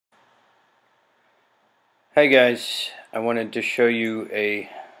Hi guys, I wanted to show you a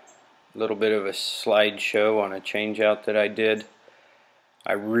little bit of a slideshow on a changeout that I did.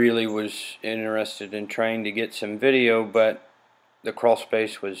 I really was interested in trying to get some video, but the crawl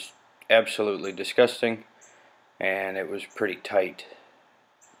space was absolutely disgusting and it was pretty tight.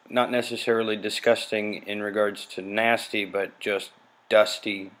 Not necessarily disgusting in regards to nasty, but just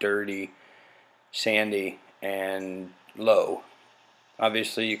dusty, dirty, sandy, and low.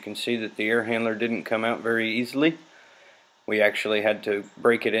 Obviously you can see that the air handler didn't come out very easily. We actually had to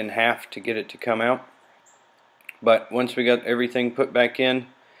break it in half to get it to come out. But once we got everything put back in,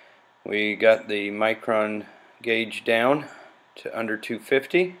 we got the micron gauge down to under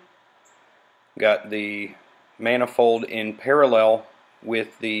 250. Got the manifold in parallel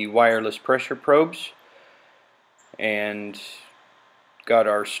with the wireless pressure probes, and got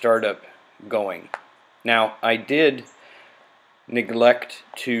our startup going. Now I did neglect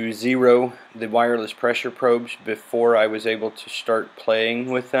to zero the wireless pressure probes before I was able to start playing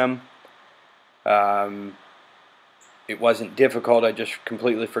with them. It wasn't difficult, I just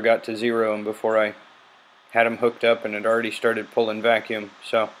completely forgot to zero them before I had them hooked up and had already started pulling vacuum.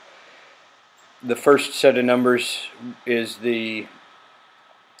 So the first set of numbers is the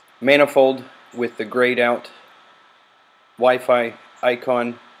manifold with the grayed out Wi-Fi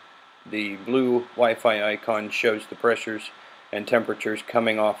icon. The blue Wi-Fi icon shows the pressures and temperatures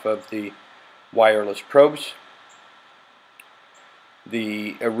coming off of the wireless probes.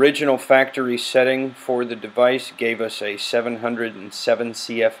 The original factory setting for the device gave us a 707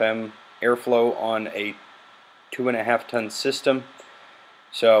 CFM airflow on a 2.5 ton system,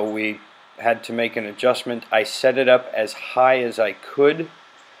 so we had to make an adjustment. I set it up as high as I could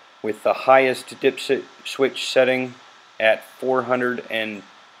with the highest dip switch setting at 420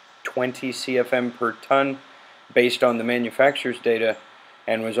 CFM per ton based on the manufacturer's data,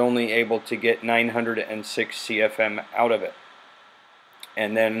 and was only able to get 906 CFM out of it.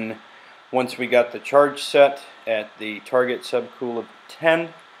 And then once we got the charge set at the target subcool of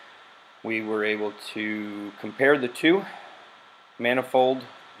 10, we were able to compare the two, manifold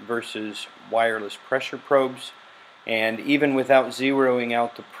versus wireless pressure probes, and even without zeroing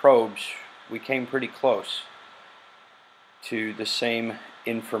out the probes, we came pretty close to the same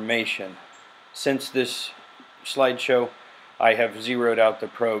information. Since this slideshow, I have zeroed out the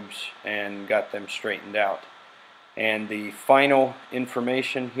probes and got them straightened out, and the final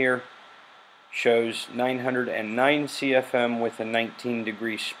information here shows 909 CFM with a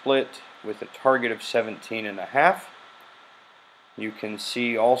 19-degree split with a target of 17.5. You can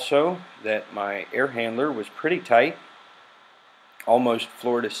see also that my air handler was pretty tight, almost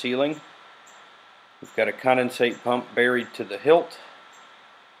floor to ceiling. We've got a condensate pump buried to the hilt.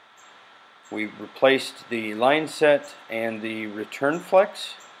 We've replaced the line set and the return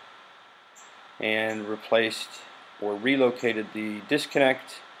flex, and replaced or relocated the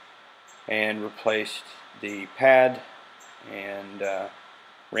disconnect, and replaced the pad, and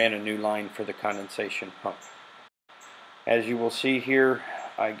ran a new line for the condensation pump. As you will see here,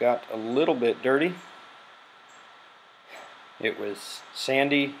 I got a little bit dirty. It was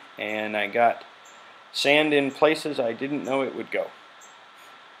sandy, and I got sand in places I didn't know it would go.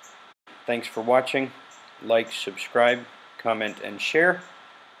 Thanks for watching. Like, subscribe, comment, and share,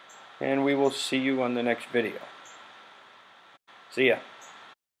 and we will see you on the next video. See ya.